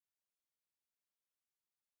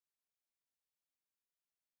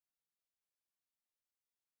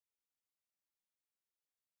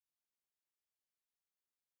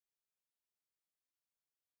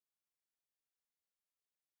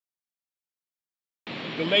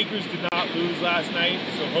The Lakers did not lose last night,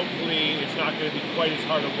 so hopefully it's not going to be quite as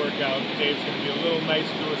hard a workout. Dave's going to be a little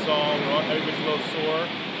nicer to us all. Everybody's a little sore.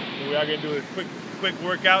 But we are going to do a quick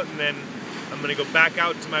workout, and then I'm going to go back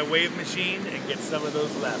out to my wave machine and get some of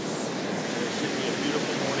those lefts. It should be a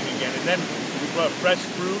beautiful morning again. And then we brought fresh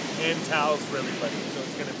fruit and towels for everybody, so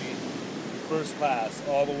it's going to be first class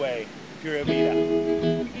all the way. Pura vida.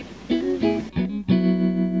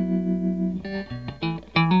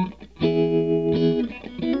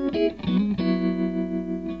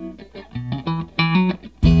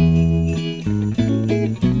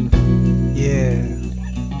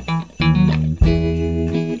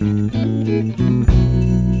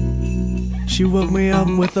 She woke me up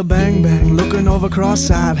with a bang bang, looking over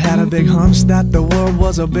cross-eyed. Had a big hunch that the world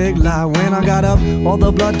was a big lie. When I got up, all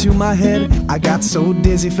the blood to my head, I got so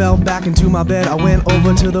dizzy, fell back into my bed. I went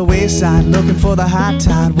over to the wayside, looking for the high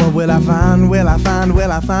tide. What will I find? Will I find?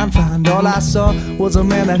 Will I find? All I saw was a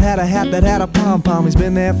man that had a hat that had a pom-pom. He's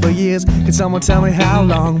been there for years. Can someone tell me how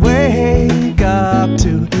long? Wake up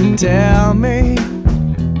to tell me.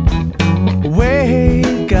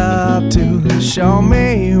 Wake up to show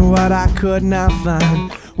me what I could not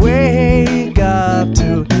find. Wake up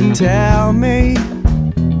to tell me.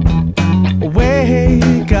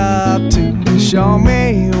 Wake up to show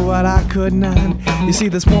me what I could not. You see,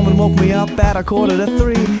 this woman woke me up at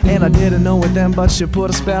 2:45, and I didn't know it then, but she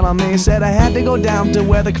put a spell on me. Said I had to go down to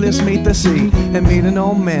where the cliffs meet the sea and meet an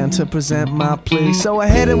old man to present my plea. So I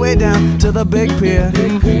headed way down to the big pier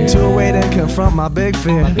to await and confront my big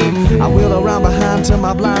fear. I wheeled around behind to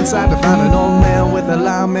my blind side to find an old man with a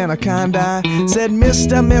lime and a kind eye. Said,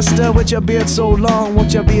 Mister, with your beard so long,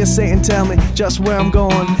 won't you be a saint and tell me just where I'm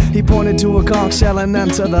going? He pointed to a conch shell and then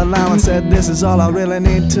to the line and said, this is all I really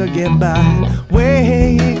need to get by.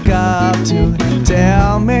 Wake up to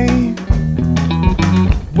tell me.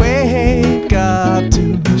 Wake up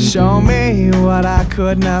to show me what I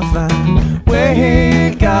could not find.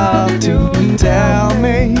 Wake up to tell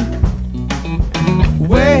me.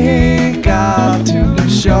 Wake up to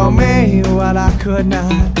show me what I could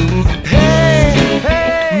not. Hey,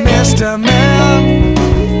 hey, Mr. Man,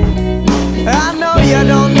 I know you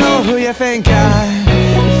don't know who you think I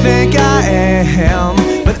am,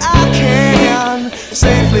 but I can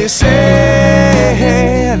safely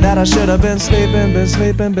say that I should have been sleeping the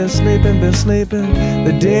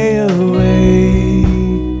day away.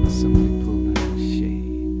 Somebody pull that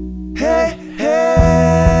shade. Hey,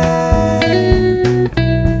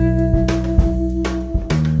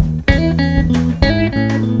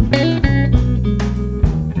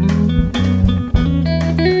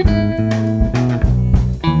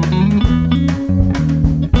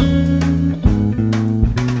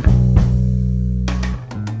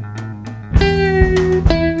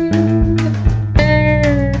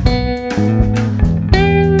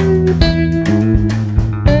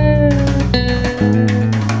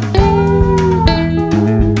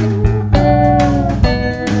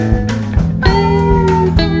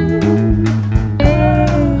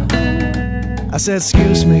 I said,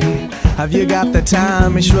 excuse me, have you got the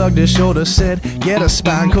time? He shrugged his shoulders, said, get a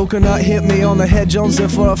spine. Coconut hit me on the head, Jones in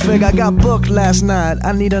for a fig. I got booked last night,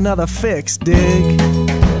 I need another fix, dig?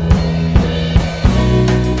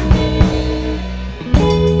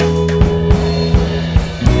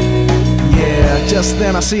 Just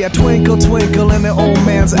then I see a twinkle, twinkle in the old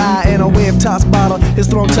man's eye, and a wave-tossed bottle is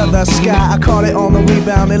thrown to the sky. I caught it on the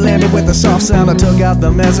rebound, it landed with a soft sound. I took out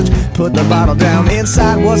the message, put the bottle down.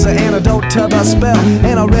 Inside was an antidote to the spell,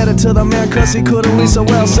 and I read it to the man cause he couldn't read so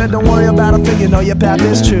well. Said, don't worry about a thing, you know your path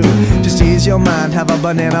is true. Just ease your mind, have a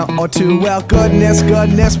banana or two. Well, goodness,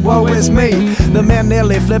 woe is me. The man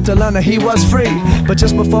nearly flipped to learn that he was free, but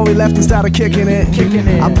just before we left and started kicking it,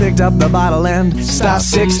 I picked up the bottle and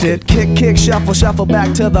star-sixed it. Kick, shuffle, shuffle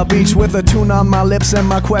back to the beach with a tune on my lips and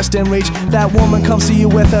my quest in reach. That woman comes to you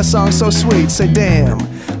with her song so sweet. Say, damn,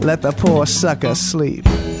 let the poor sucker sleep.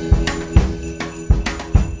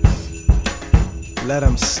 Let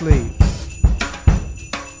him sleep.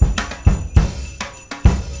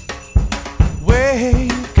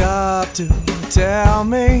 Wake up to tell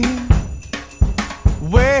me.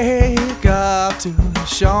 Wake up to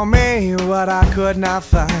show me what I could not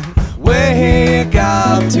find. Wake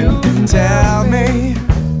up to tell me.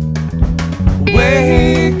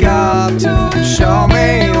 Wake up to show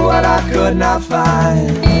me what I could not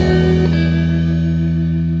find.